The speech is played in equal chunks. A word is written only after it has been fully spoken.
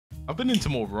I've been into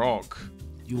more rock.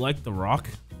 You like The Rock?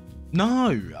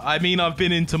 No, I mean, I've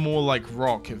been into more like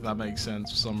rock, if that makes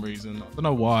sense for some reason. I don't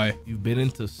know why. You've been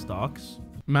into stocks?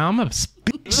 Man, I'm gonna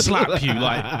bitch slap you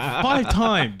like 5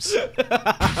 times.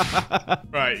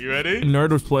 Right, you ready?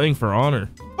 Nerd was playing For Honor.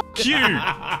 Fuck you.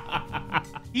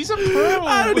 He's a pro.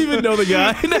 I don't even know the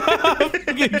guy. No,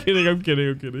 I'm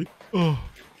kidding. Oh.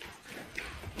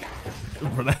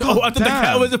 Oh, I thought the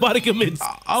guy was about to commit.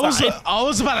 I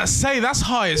was about to say that's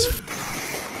high as.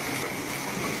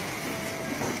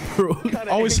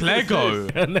 Oh, it's Lego.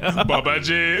 Baba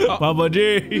G. Baba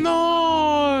G.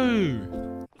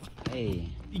 No. Hey.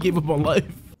 He gave up on life.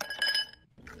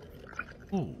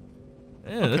 Ooh.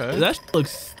 Yeah, Okay. that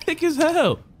looks thick as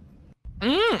hell.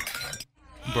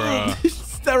 Bruh.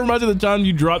 That reminds me of the time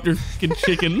you dropped your fucking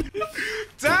chicken.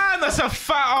 Damn, that's a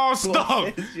fat ass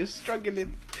dog. You're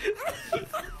struggling.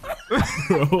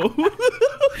 Bro.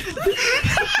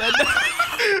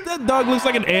 That dog looks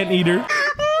like an anteater.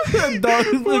 That dog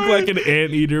looks like an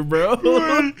anteater, bro.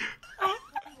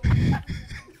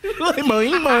 Like mine.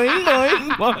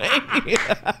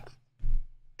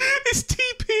 It's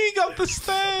TPing up the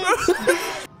stairs.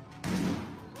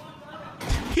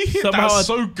 He hit Somehow that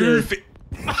so goofy.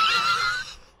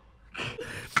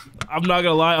 I'm not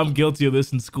gonna lie, I'm guilty of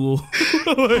this in school.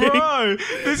 Bro,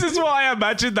 this is what I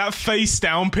imagine that face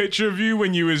down picture of you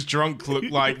when you was drunk looked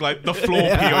like the floor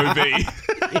POV.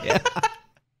 Yeah.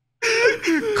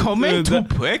 Come tu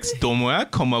puedes tomar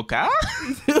como cá?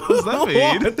 What does that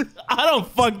mean? I don't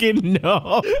fucking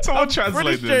know. Someone I'm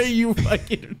translate pretty sure this.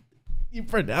 you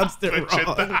pronounced it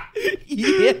wrong. That.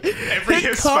 Yeah. Every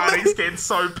Hispanic's getting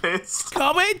so pissed.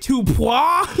 Come tu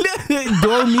puedes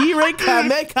dormir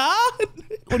cameca?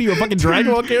 What are you, a fucking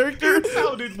Dragon Ball character? It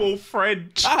sounded more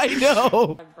French. I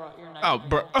know. Oh,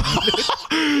 bro.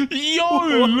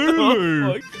 Yo,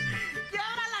 Lulu.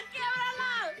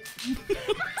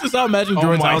 Just how I imagine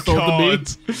Jordan's household to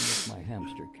be. My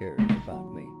hamster cares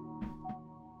about me.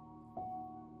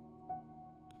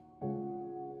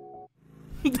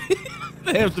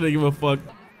 The hamster didn't give a fuck.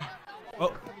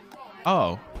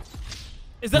 Oh.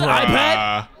 Is that an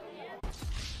iPad?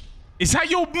 Is that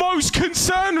your most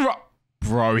concern?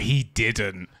 Bro, he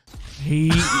didn't.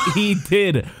 He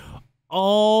did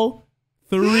all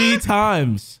 3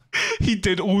 times. He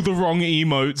did all the wrong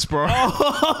emotes, bro.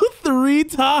 All 3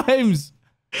 times.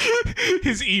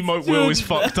 His emote wheel is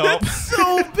fucked up. That's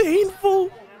so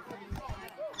painful.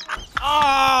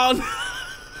 Oh,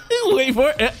 wait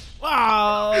for it.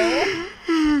 Wow.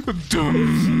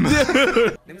 Dum.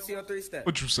 Let me see your 3 steps.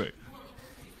 What'd you say?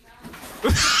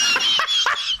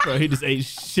 Bro, he just ate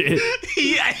shit.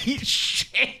 He ate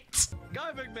shit.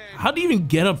 How do you even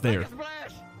get up there?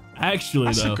 Actually,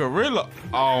 That's though. a gorilla.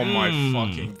 Oh my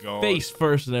fucking god. Face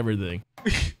first and everything.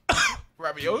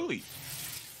 Ravioli.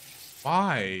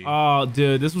 Why? Oh,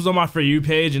 dude, this was on my For You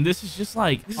page, and this is just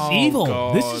like, this is evil.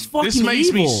 God. This is fucking evil.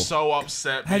 This makes me so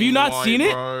upset. Have you not seen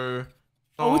it? Bro.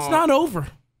 Oh, it's not over.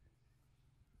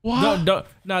 What?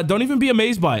 Don't even be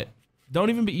amazed by it. Don't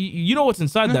even be. You know what's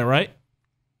inside that, right?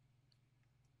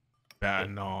 Better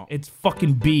not. It's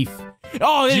fucking beef.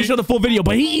 Oh, they didn't show the full video,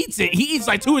 but he eats it. He eats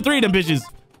like 2 or 3 of them bitches.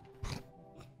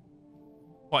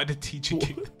 Why did the teacher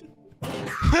kick?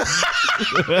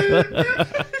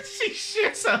 She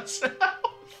shits herself.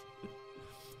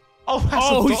 Oh, that's a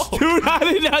dog. Dude, I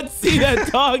did not see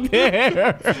that dog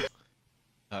there.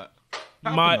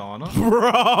 Banana?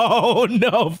 Bro,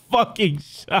 no fucking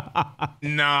shot.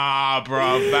 Nah,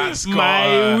 bro, that's got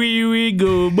My wee wee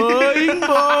go boing boy.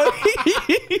 I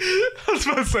was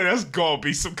about to say that's gotta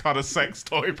be some kind of sex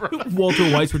toy, bro.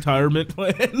 Walter White's retirement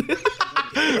plan.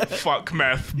 Fuck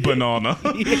meth banana.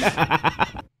 Yeah.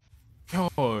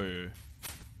 Yo.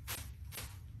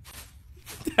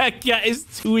 That cat is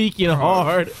tweaking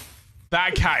hard.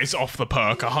 That cat is off the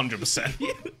perk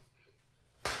 100%.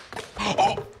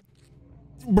 Oh,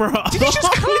 Bro. did he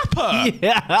just clap her?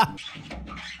 Yeah.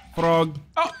 Frog.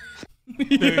 Oh.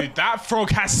 Dude, that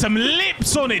frog has some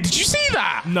lips on it. Did you see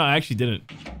that? No, I actually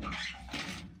didn't.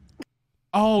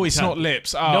 Oh, it's not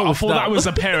lips. Oh, No, I it's thought not. that was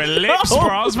a pair of lips, No. bro.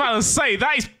 I was about to say,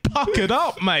 that is puckered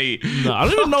up, mate. No, I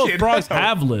don't even know if Fucking frogs hell.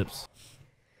 have lips.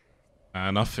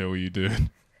 Man, I feel you, dude.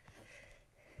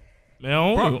 Man,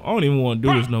 I don't even want to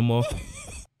do this no more.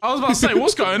 I was about to say,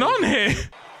 what's going on here?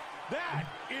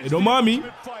 Hey, don't mind me.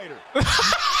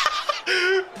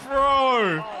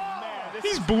 Bro,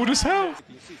 he's bald as hell.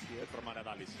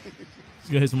 He's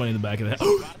gonna hit somebody in the back of the head.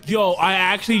 Yo, I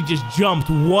actually just jumped.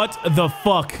 What the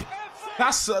fuck?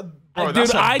 That's bro, Dude,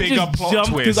 that's a I bigger just plot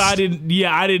jumped because twist.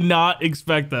 I did not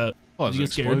expect that. Oh, Did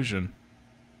it's you an get scared? explosion.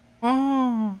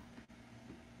 Oh,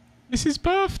 it's his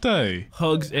birthday.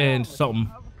 Hugs and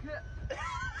something.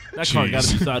 That car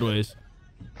gotta be sideways.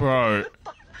 Bro.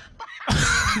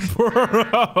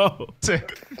 Bro. Is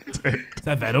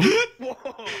that Venom?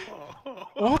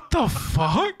 What the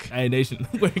fuck? Hey, Nation.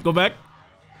 Wait, go back.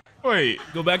 Wait.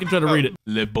 Go back and try to read it.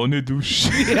 Le bonne douche.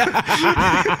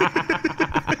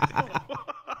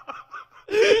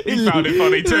 He found it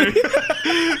funny too.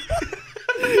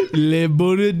 Le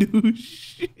bonne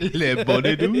douche. Le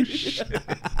bonne douche.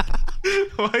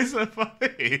 Why is that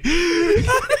funny?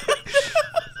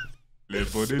 Le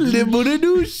bonne douche. Le bonne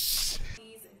douche.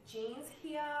 These jeans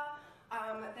here,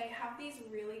 they have these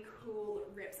really cool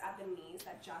rips at the knees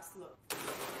that just look.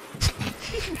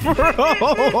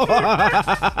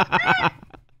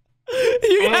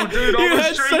 You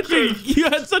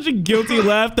had such a guilty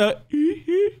laugh that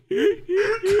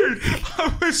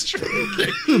I was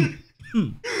drinking.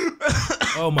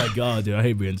 oh my god, dude, I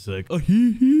hate being sick. Fuck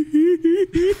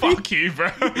you, bro.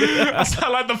 I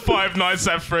sound like the Five Nights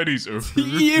at Freddy's.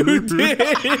 You did.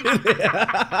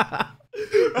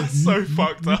 That's so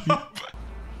fucked up.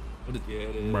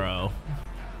 Bro.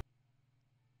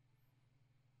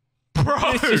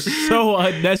 Bro. This is so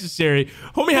unnecessary.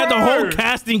 Homie had the whole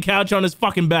casting couch on his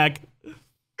fucking back.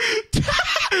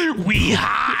 We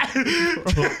hot.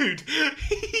 Dude,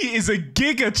 he is a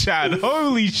giga Chad.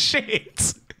 Holy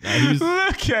shit.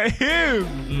 Look at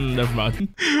him. Never mind.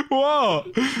 What?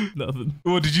 Nothing.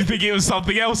 Well, did you think it was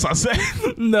something else I said?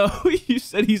 No, you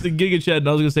said he's a giga Chad, and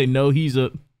I was gonna say no, he's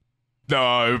a.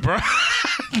 No, bro.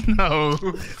 No,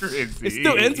 Grizzy. It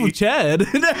still ends with Chad.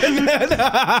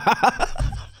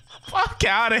 Fuck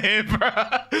out of here, bro.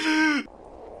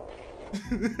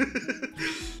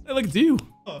 Hey, look at you.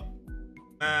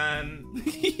 Man,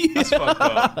 that's fucked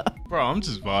up. Bro, I'm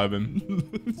just vibing.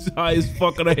 It's high as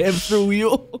fuck on a hamster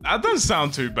wheel. That doesn't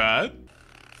sound too bad.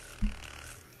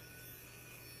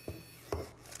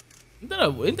 Isn't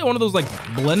that one of those like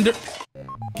blender?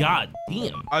 God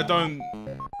damn. I don't.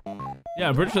 Yeah,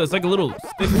 I'm pretty sure that's like a little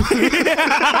stick.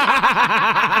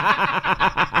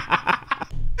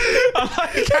 I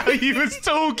like how you was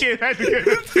talking.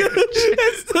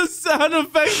 It's the sound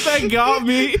effects that got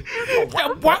me.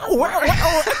 I want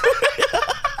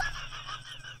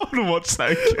to watch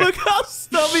that again. Look how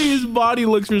stubby his body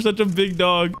looks for such a big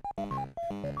dog.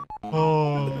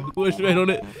 Oh. Push right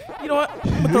on it. You know what?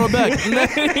 I'm gonna throw it back.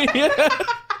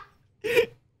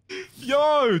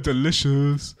 Yo,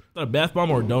 delicious. Is that a bath bomb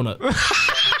or a donut?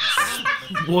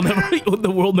 We'll never.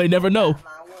 The world may never know.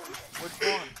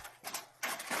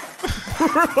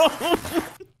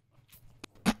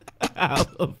 How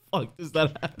the fuck does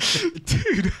that happen?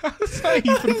 Dude, how's that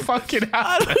even fucking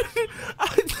happen?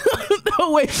 I don't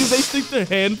know. Wait, did they stick their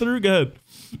hand through? Go ahead.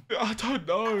 I don't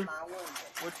know.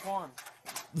 Which one?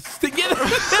 Stick it.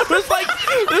 There's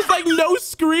like no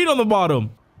screen on the bottom.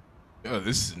 Yo,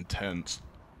 this is intense.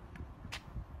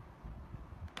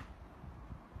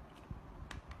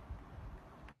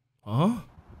 Huh?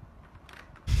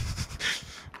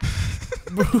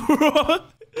 That's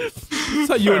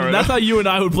how you and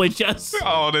I would play chess.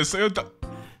 Honestly.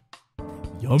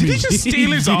 Yummy. Did he just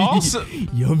steal his ass?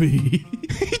 Yummy.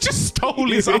 He just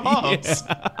stole his ass.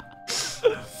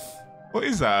 Yeah. What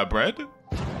is that, bread?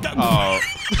 Oh.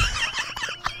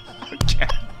 Okay.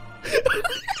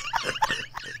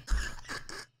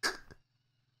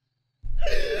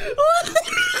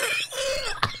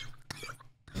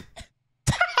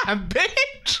 Damn,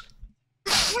 bitch.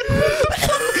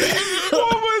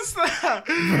 What was that?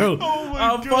 Bro, oh my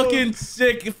I'm God. fucking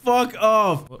sick. Fuck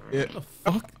off. Yeah. What the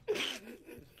fuck?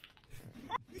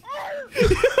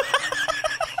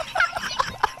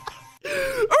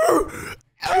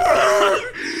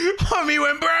 Homie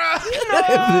went, bruh.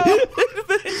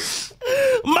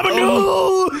 Mama,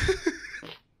 no.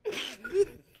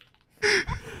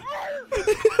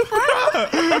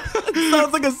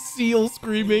 Sounds like a seal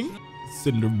screaming.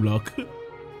 Cinder block.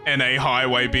 NA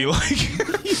highway be like.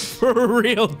 For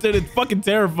real, dude, it's fucking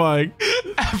terrifying.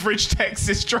 Average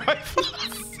Texas driver.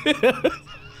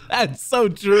 That's so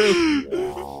true.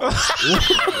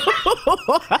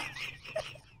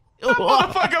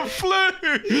 Motherfucker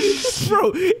flew.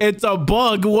 Bro, it's a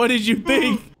bug. What did you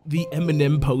think? The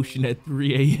M&M potion at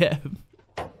 3 a.m.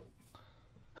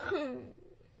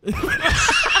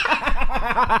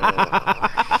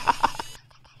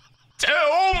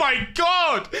 Oh my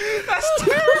God, that's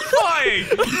terrifying.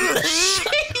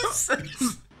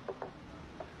 Jesus.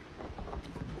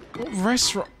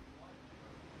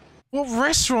 What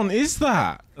restaurant is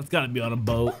that? That's gotta be on a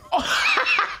boat.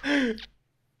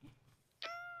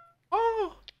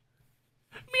 Oh.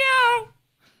 Meow.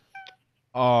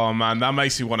 Oh man, that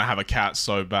makes me want to have a cat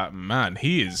so bad. Man,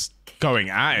 he is going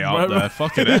at it up there.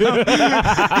 Fucking hell.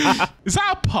 Is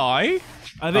that a pie?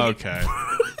 I think. Okay.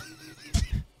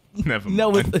 Never mind.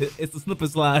 No, it's a slip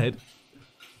and slide.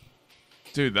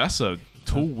 Dude, that's a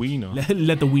tall wiener.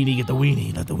 Let the weenie get the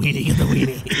weenie. Let the weenie get the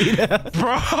weenie.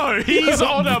 Bro, he's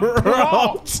on a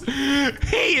plot.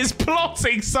 He is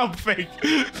plotting something.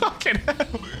 Fucking hell.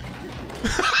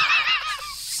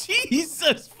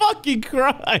 Jesus fucking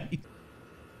Christ.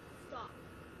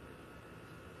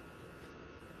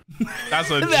 That's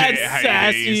legit. That's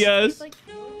sassy as. Like,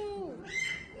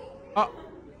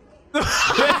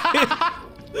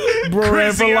 Bro,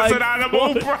 Grizzy ran as for an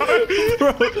animal, bro.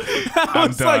 that I'm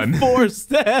was done. like 4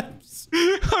 steps.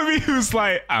 I mean, he was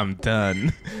like, I'm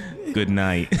done. Good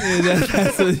night.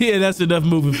 Yeah, that's enough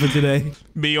moving for today.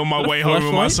 Me on my way home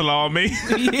with my salami.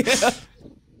 Yeah.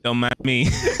 Don't mind me.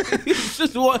 It's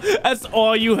just what, that's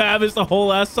all you have is the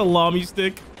whole ass salami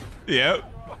stick. Yep.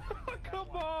 Come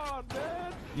on,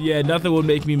 man. Yeah, nothing would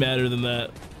make me madder than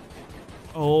that.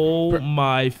 Oh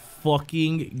my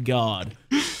fucking god.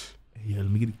 Yeah,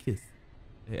 let me get a kiss.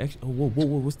 Hey, actually, oh, whoa,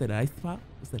 what's that ice pop?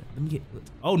 What's that? Let me get.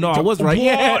 Oh no, I was right.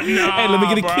 What? Yeah. Nah, hey, let me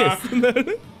get a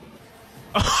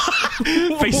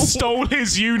bruh. They stole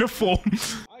his uniform.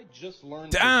 I just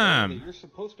learned Damn. that you're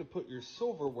supposed to put your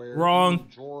silverware Wrong. in the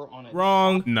drawer on it.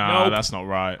 Wrong. Nah, Nope. that's not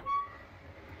right.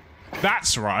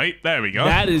 That's right. There we go.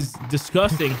 That is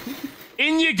disgusting.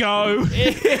 In you go.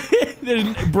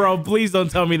 Bro, please don't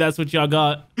tell me that's what y'all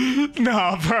got.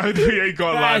 Nah, bro, we ain't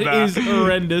got like that. That is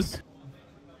horrendous.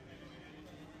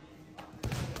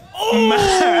 Oh!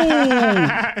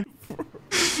 Man.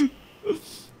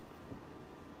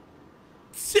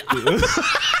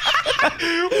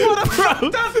 What a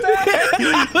fucked up day!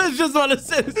 I was just about to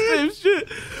say the same shit.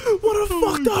 What a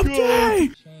fucked up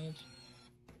day! Change.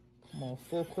 Come on,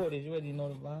 4 quarters. You already know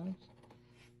the lines.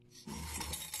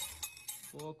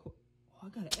 4 quarters. Oh, I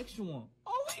got an extra one.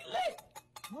 Oh, we lit.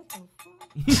 What the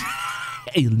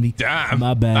fuck? Hey, let me. Damn.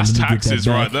 My bad. That's let me get that taxes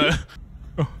right back.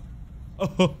 there.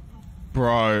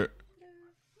 Bro.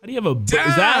 How do you have a?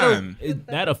 Damn. Is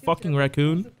that a fucking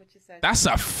raccoon? That's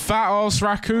a fat ass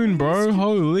raccoon, bro.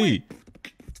 Holy.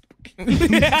 Bro,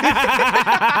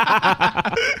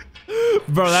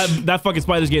 that fucking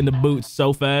spider's getting the boots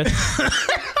so fast.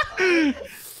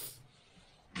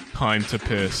 Time to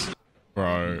piss.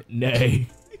 Bro. Nay.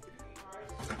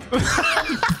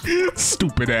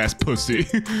 Stupid ass pussy.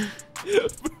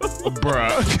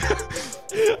 Bruh.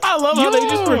 I love how they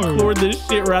just record this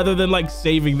shit rather than like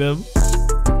saving them.